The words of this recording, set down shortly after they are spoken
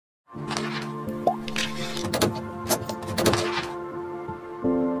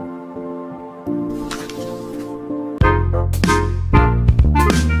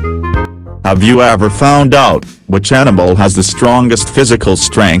Have you ever found out which animal has the strongest physical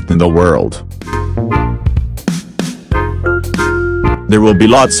strength in the world? There will be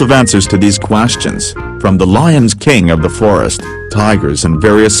lots of answers to these questions, from the lion's king of the forest, tigers and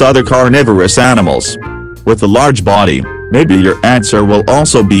various other carnivorous animals. With a large body, maybe your answer will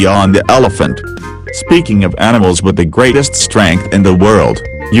also be on the elephant. Speaking of animals with the greatest strength in the world,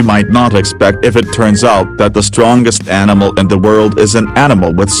 you might not expect if it turns out that the strongest animal in the world is an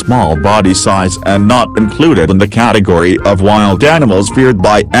animal with small body size and not included in the category of wild animals feared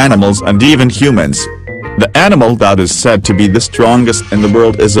by animals and even humans. The animal that is said to be the strongest in the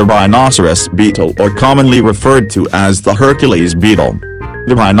world is a rhinoceros beetle, or commonly referred to as the Hercules beetle.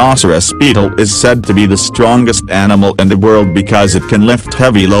 The rhinoceros beetle is said to be the strongest animal in the world because it can lift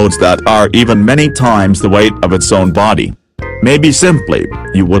heavy loads that are even many times the weight of its own body. Maybe simply,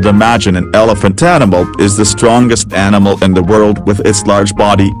 you would imagine an elephant animal is the strongest animal in the world with its large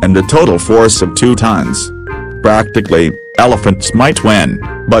body and a total force of 2 tons. Practically, elephants might win,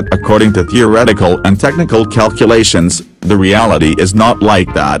 but according to theoretical and technical calculations, the reality is not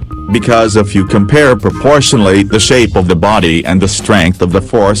like that, because if you compare proportionally the shape of the body and the strength of the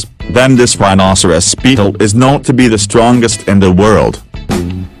force, then this rhinoceros beetle is known to be the strongest in the world.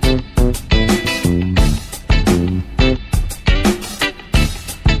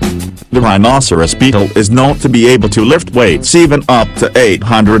 The rhinoceros beetle is known to be able to lift weights even up to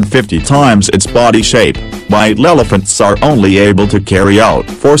 850 times its body shape, while elephants are only able to carry out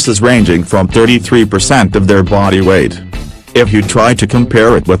forces ranging from 33% of their body weight. If you try to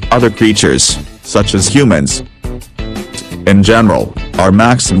compare it with other creatures, such as humans, in general, are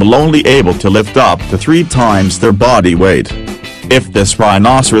maximal only able to lift up to 3 times their body weight. If this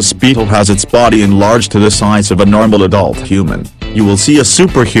rhinoceros beetle has its body enlarged to the size of a normal adult human, you will see a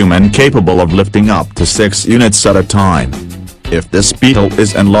superhuman capable of lifting up to 6 units at a time. If this beetle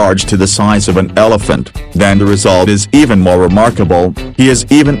is enlarged to the size of an elephant, then the result is even more remarkable. He is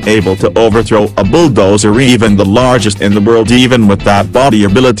even able to overthrow a bulldozer, even the largest in the world, even with that body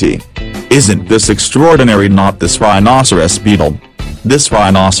ability. Isn't this extraordinary? Not this rhinoceros beetle. This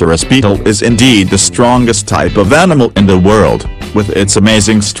rhinoceros beetle is indeed the strongest type of animal in the world. With its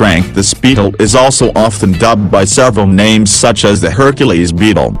amazing strength, this beetle is also often dubbed by several names such as the Hercules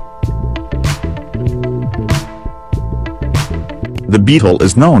beetle. The beetle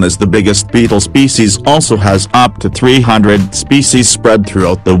is known as the biggest beetle species, also has up to 300 species spread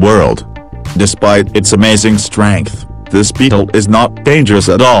throughout the world. Despite its amazing strength, this beetle is not dangerous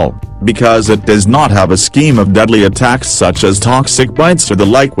at all, because it does not have a scheme of deadly attacks such as toxic bites or the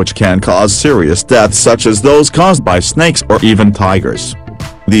like, which can cause serious deaths such as those caused by snakes or even tigers.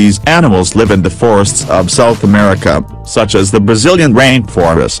 These animals live in the forests of South America, such as the Brazilian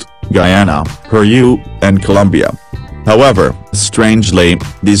rainforest, Guyana, Peru, and Colombia. However, strangely,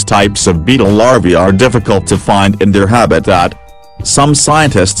 these types of beetle larvae are difficult to find in their habitat. Some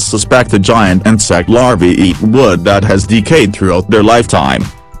scientists suspect the giant insect larvae eat wood that has decayed throughout their lifetime.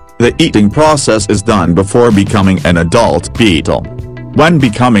 The eating process is done before becoming an adult beetle. When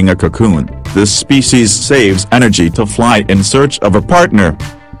becoming a cocoon, this species saves energy to fly in search of a partner.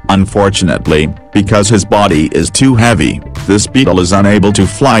 Unfortunately, because his body is too heavy, this beetle is unable to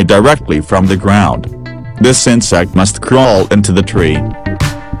fly directly from the ground. This insect must crawl into the tree.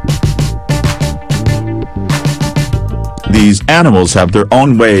 These animals have their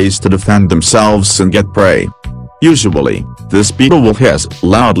own ways to defend themselves and get prey. Usually, this beetle will hiss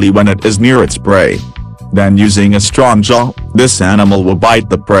loudly when it is near its prey. Then, using a strong jaw, this animal will bite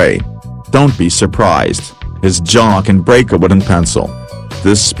the prey. Don't be surprised, his jaw can break a wooden pencil.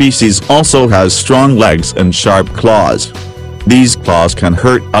 This species also has strong legs and sharp claws. These claws can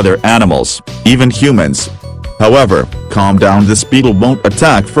hurt other animals, even humans. However, calm down, this beetle won't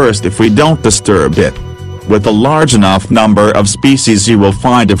attack first if we don't disturb it. With a large enough number of species, you will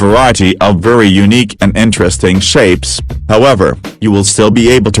find a variety of very unique and interesting shapes. However, you will still be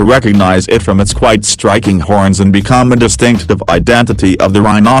able to recognize it from its quite striking horns and become a distinctive identity of the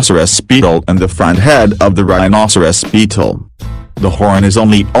rhinoceros beetle and the front head of the rhinoceros beetle. The horn is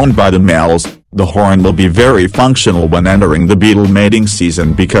only owned by the males. The horn will be very functional when entering the beetle mating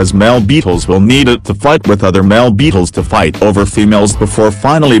season, because male beetles will need it to fight with other male beetles to fight over females before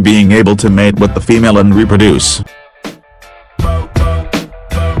finally being able to mate with the female and reproduce.